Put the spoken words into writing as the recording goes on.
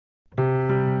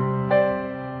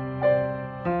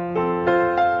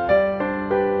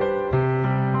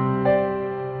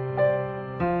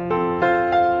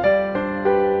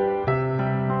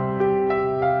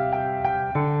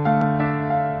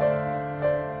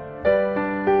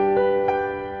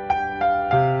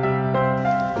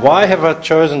Why have I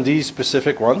chosen these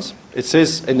specific ones? It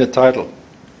says in the title,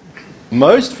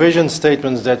 most vision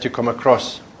statements that you come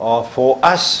across are for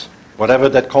us, whatever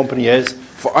that company is,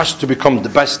 for us to become the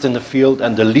best in the field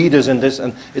and the leaders in this,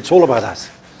 and it's all about us.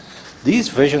 These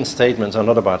vision statements are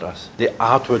not about us. They're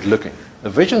outward looking. A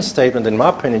vision statement, in my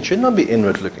opinion, should not be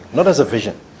inward looking, not as a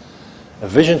vision. A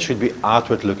vision should be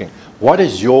outward looking. What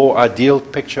is your ideal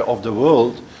picture of the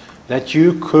world that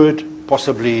you could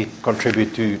possibly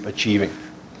contribute to achieving?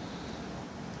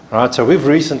 Right, so we've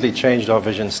recently changed our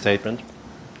vision statement.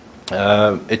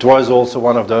 It was also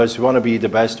one of those, we want to be the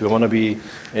best, we want to be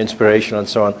inspirational and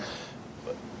so on.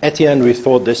 At the end we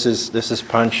thought this is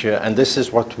punchier, and this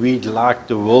is what we'd like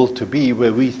the world to be,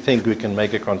 where we think we can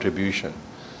make a contribution.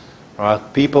 Right?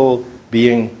 People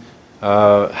being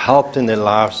helped in their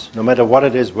lives, no matter what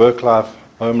it is, work life,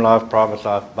 home life, private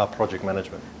life, by project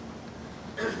management.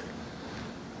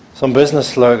 Some business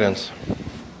slogans.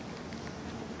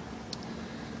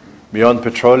 Beyond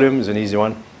petroleum is an easy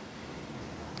one.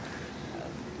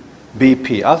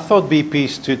 BP. I thought BP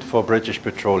stood for British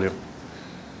Petroleum.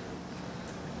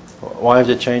 Why have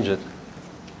they changed it?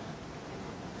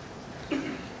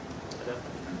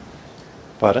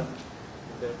 Pardon?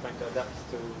 They're trying to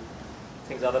adapt to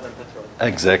things other than petrol.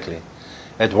 Exactly.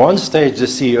 At one stage, the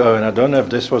CEO, and I don't know if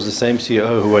this was the same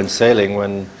CEO who went sailing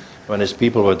when his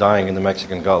people were dying in the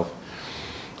Mexican Gulf.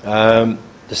 The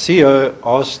CEO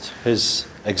asked his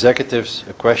executives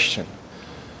a question.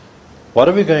 What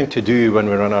are we going to do when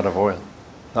we run out of oil?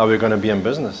 Are we going to be in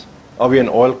business? Are we an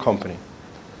oil company?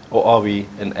 Or are we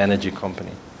an energy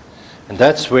company? And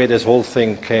that's where this whole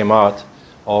thing came out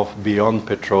of beyond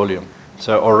petroleum.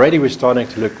 So already we're starting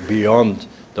to look beyond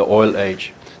the oil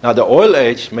age. Now the oil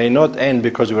age may not end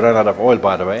because we ran out of oil,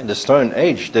 by the way. The stone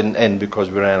age didn't end because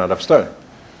we ran out of stone.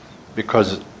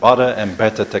 Because other and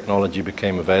better technology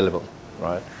became available,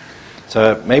 right?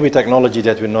 So maybe technology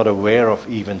that we're not aware of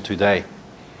even today.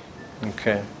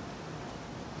 Okay.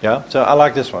 Yeah, so I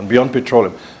like this one, beyond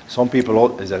petroleum. Some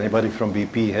people, is there anybody from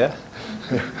BP here?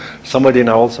 Somebody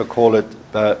now also call it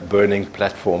the burning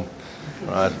platform.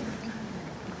 Right.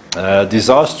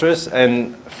 Disastrous,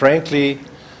 and frankly,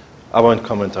 I won't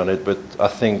comment on it, but I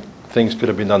think things could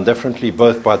have been done differently,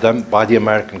 both by them, by the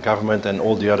American government, and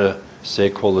all the other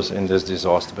stakeholders in this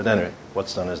disaster. But anyway,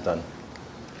 what's done is done.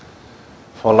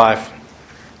 For life.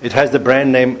 It has the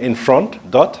brand name in front,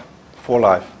 dot, for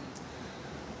life.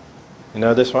 You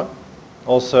know this one?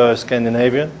 Also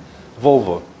Scandinavian.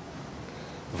 Volvo.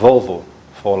 Volvo,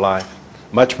 for life.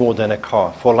 Much more than a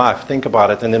car. For life, think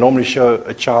about it. And they normally show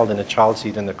a child in a child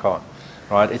seat in the car.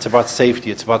 Right? It's about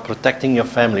safety. It's about protecting your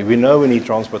family. We know we need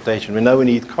transportation. We know we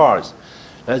need cars.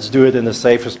 Let's do it in the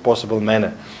safest possible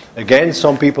manner. Again,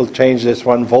 some people change this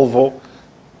one. Volvo.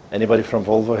 Anybody from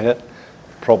Volvo here?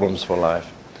 Problems for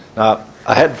life. Now,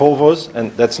 I had Volvos,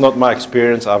 and that's not my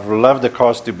experience. I've loved the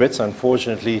cars to bits.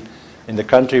 Unfortunately, in the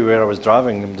country where I was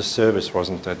driving them, the service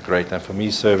wasn't that great. And for me,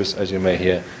 service, as you may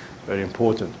hear, very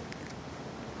important.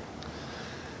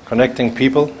 Connecting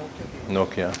people,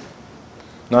 Nokia.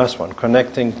 Nice one,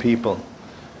 connecting people.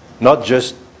 Not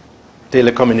just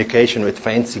telecommunication with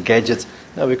fancy gadgets.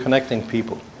 No, we're connecting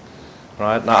people.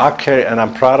 Right? Now I carry, and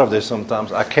I'm proud of this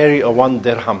sometimes, I carry a 1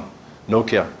 dirham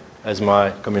Nokia as my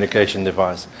communication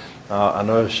device. I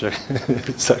know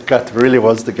SUKAD really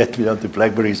wants to get me onto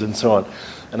BlackBerries and so on,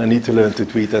 and I need to learn to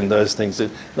tweet and those things.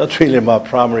 It's not really my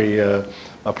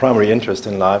primary interest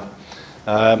in life.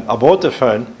 I bought the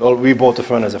phone. Well, we bought the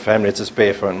phone as a family. It's a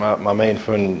spare phone. My main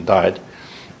phone died,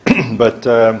 but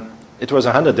it was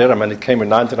 100 dirham, and it came with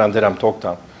 99 dirham talk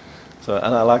time. So,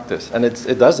 and I like this, and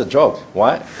it does the job.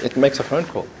 Why? It makes a phone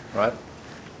call, right?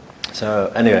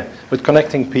 So anyway, but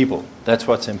connecting people, that's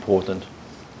what's important.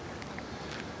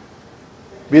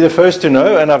 Be the first to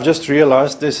know, and I've just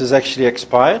realized this is actually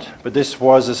expired, but this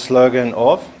was a slogan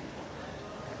of,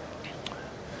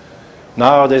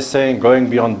 now they're saying going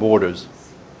beyond borders.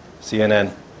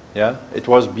 CNN, yeah? It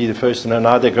was be the first to know,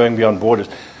 now they're going beyond borders.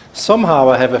 Somehow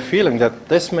I have a feeling that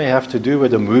this may have to do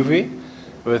with a movie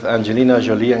with Angelina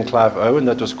Jolie and Clive Owen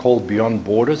that was called Beyond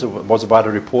Borders. It was about a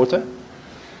reporter.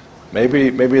 Maybe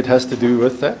it has to do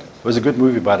with that. It was a good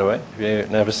movie, by the way, if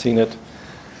you've never seen it.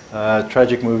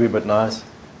 Tragic movie, but nice.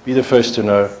 Be the first to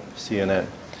know, CNN.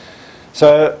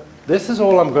 So this is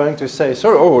all I'm going to say.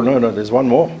 Sorry, oh, no, there's one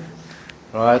more.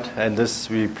 Right, and this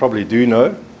we probably do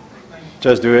know.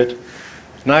 Just do it.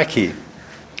 Nike.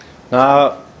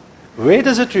 Now, where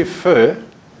does it refer?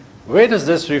 Where does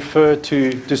this refer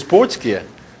to sports gear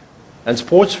and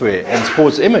sportswear and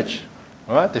sports image?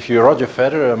 Right? If you're Roger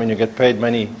Federer, I mean, you get paid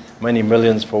many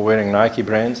millions for wearing Nike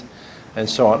brands and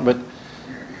so on. But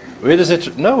Where does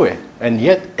it? Nowhere. And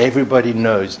yet everybody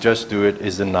knows just do it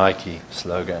is the Nike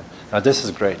slogan. Now this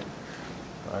is great.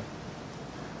 Right?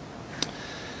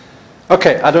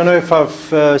 Okay, I don't know if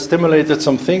I've stimulated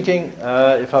some thinking,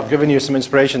 if I've given you some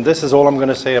inspiration. This is all I'm going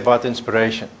to say about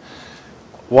inspiration.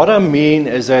 What I mean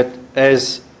is that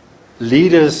as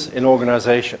leaders in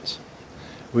organizations,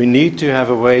 we need to have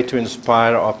a way to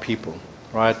inspire our people,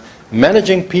 right?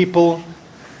 Managing people,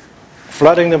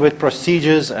 flooding them with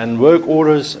procedures and work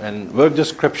orders and work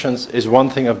descriptions is one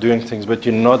thing of doing things, but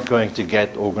you're not going to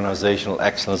get organizational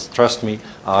excellence, trust me,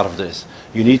 out of this.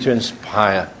 You need to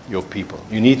inspire your people.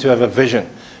 You need to have a vision.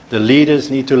 The leaders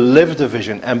need to live the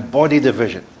vision, embody the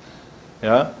vision.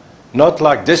 Yeah? Not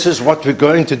like, this is what we're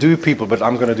going to do, people, but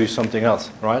I'm going to do something else,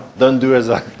 right? Don't do as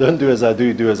I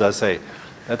do, do as I say.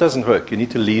 That doesn't work. You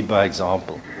need to lead by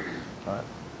example. Right?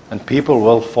 And people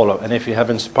will follow. And if you have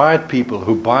inspired people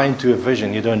who buy into a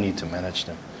vision, you don't need to manage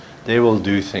them. They will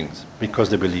do things because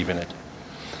they believe in it.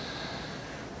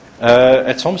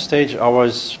 At some stage, I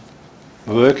was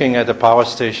working at a power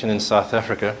station in South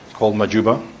Africa called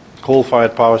Majuba,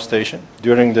 coal-fired power station,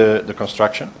 during the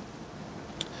construction.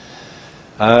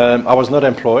 I was not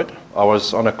employed. I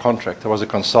was on a contract. I was a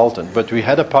consultant. But we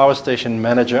had a power station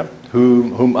manager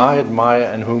whom I admire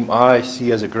and whom I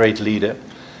see as a great leader.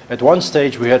 At one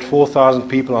stage, we had 4,000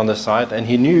 people on the site, and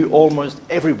he knew almost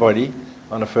everybody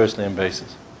on a first-name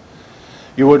basis.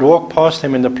 You would walk past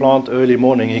him in the plant early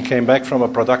morning. He came back from a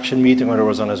production meeting, or he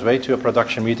was on his way to a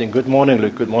production meeting. Good morning,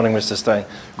 Luc. Good morning, Mr. Stein.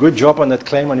 Good job on that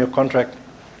claim on your contract.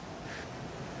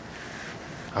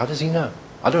 How does he know?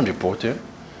 I don't report to him.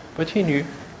 But he knew.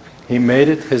 He made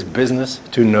it his business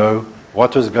to know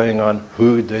what was going on,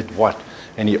 who did what.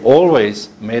 And he always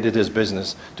made it his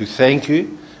business to thank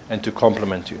you and to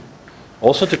compliment you.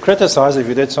 Also to criticize if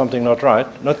you did something not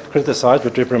right. Not criticize,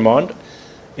 but reprimand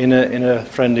in a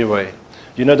friendly way.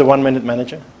 You know the 1-minute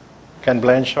manager? Ken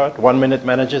Blanchard, 1-minute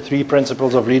manager, 3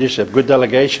 principles of leadership. Good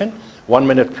delegation,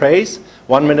 1-minute praise,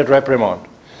 1-minute reprimand.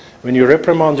 When you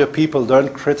reprimand your people,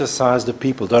 don't criticize the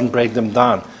people, don't break them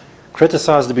down.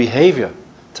 Criticize the behavior.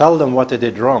 Tell them what they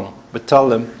did wrong, but tell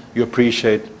them you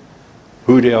appreciate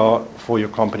who they are for your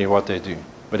company, what they do.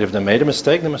 But if they made a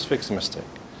mistake, they must fix the mistake.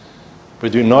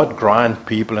 But do not grind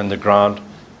people in the ground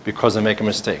because they make a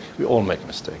mistake. We all make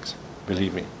mistakes,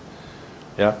 believe me.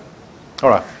 Yeah? All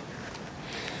right.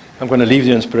 I'm going to leave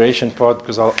the inspiration part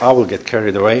because I will get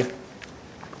carried away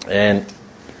and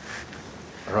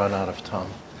run out of time.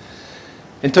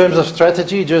 In terms of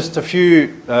strategy, just a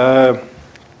few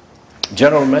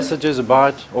general messages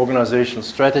about organizational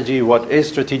strategy. What is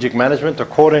strategic management?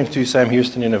 According to Sam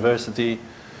Houston University,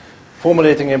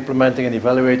 formulating, implementing, and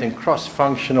evaluating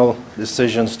cross-functional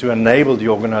decisions to enable the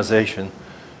organization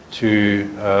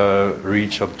to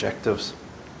reach objectives.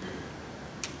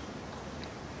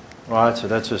 Right, so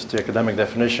that's just the academic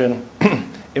definition.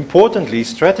 Importantly,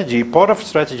 strategy, part of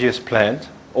strategy is planned,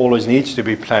 always needs to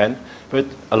be planned, but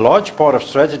a large part of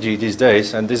strategy these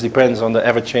days, and this depends on the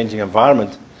ever-changing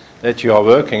environment that you are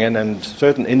working in, and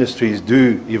certain industries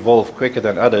do evolve quicker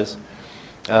than others.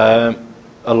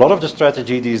 A lot of the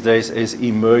strategy these days is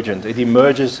emergent. It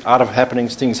emerges out of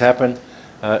happenings. Things happen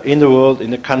in the world,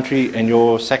 in the country, in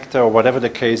your sector, or whatever the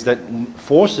case, that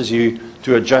forces you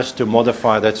to adjust, to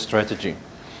modify that strategy.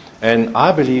 And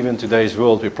I believe in today's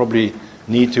world we probably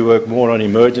need to work more on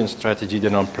emergent strategy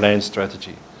than on planned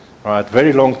strategy. Right?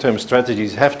 Very long-term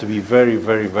strategies have to be very,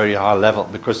 very, very high level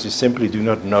because you simply do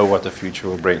not know what the future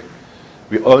will bring.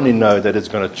 We only know that it's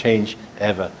going to change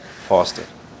ever faster.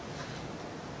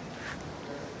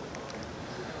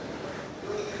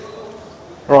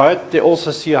 Right, they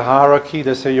also see a hierarchy.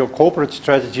 They say your corporate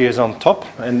strategy is on top,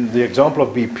 and the example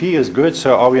of BP is good.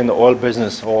 So are we in the oil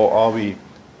business or are we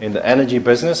in the energy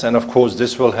business? And of course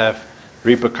this will have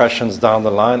repercussions down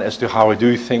the line as to how we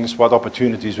do things, what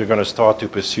opportunities we're going to start to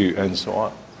pursue, and so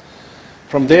on.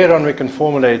 From there on, we can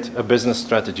formulate a business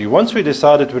strategy. Once we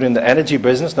decided we're in the energy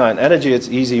business, now in energy it's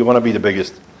easy, you want to be the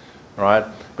biggest, right?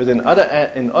 But in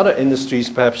other industries,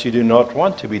 perhaps you do not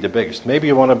want to be the biggest. Maybe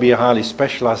you want to be a highly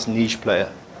specialized niche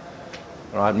player,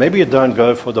 right? Maybe you don't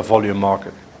go for the volume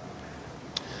market.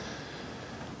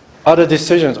 Other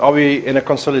decisions, are we in a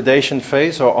consolidation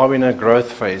phase or are we in a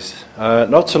growth phase?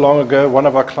 Not so long ago, one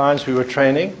of our clients we were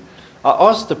training, I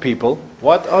asked the people,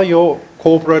 what are your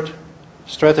corporate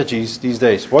strategies these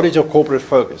days? What is your corporate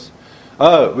focus?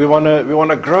 Oh, we want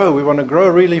to grow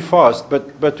really fast,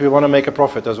 but we want to make a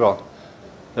profit as well.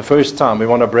 The first time, we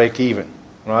want to break even.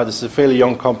 Right? This is a fairly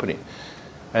young company.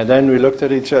 And then we looked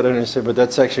at each other and said, but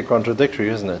that's actually contradictory,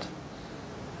 isn't it?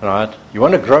 Right? You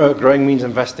want to grow, growing means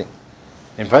investing.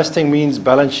 Investing means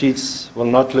balance sheets will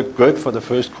not look good for the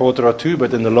first quarter or two,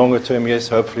 but in the longer term, yes,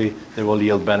 hopefully they will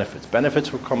yield benefits.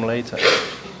 Benefits will come later.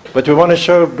 But we want to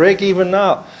show break even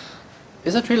now.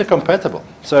 Is it really compatible?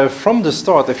 So from the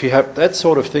start, if you have that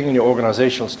sort of thing in your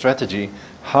organizational strategy,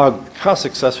 how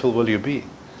successful will you be?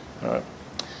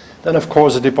 Then, of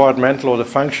course, the departmental or the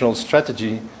functional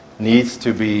strategy needs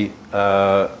to be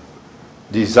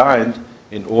designed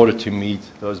in order to meet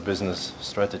those business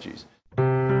strategies.